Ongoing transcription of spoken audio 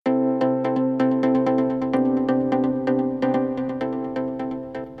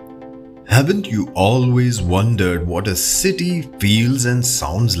Haven't you always wondered what a city feels and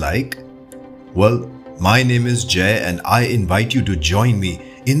sounds like? Well, my name is Jay and I invite you to join me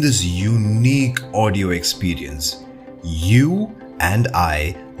in this unique audio experience. You and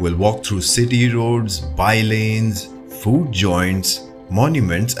I will walk through city roads, bylanes, food joints,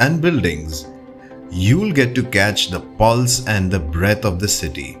 monuments and buildings. You'll get to catch the pulse and the breath of the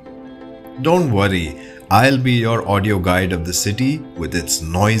city. Don't worry, I'll be your audio guide of the city with its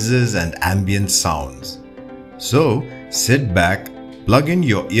noises and ambient sounds. So, sit back, plug in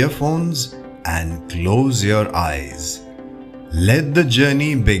your earphones and close your eyes. Let the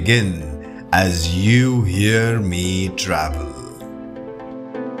journey begin as you hear me travel.